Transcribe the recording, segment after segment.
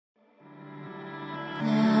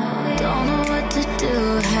to do,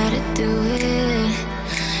 how to do it.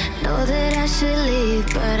 Know that I should leave,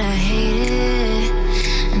 but I hate it.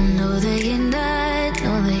 I know that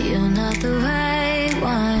you're not the right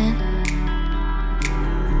one.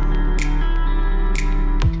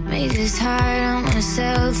 Make this hard on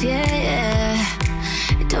myself, yeah, yeah.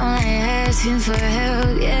 Don't like asking for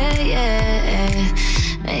help, yeah, yeah.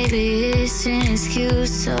 Maybe it's an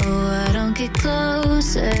excuse, so I don't get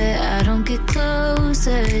closer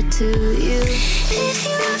to you. If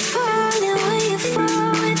you were falling, will you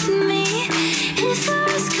fall with me? If I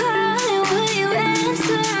was calling, will you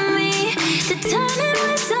answer me? The time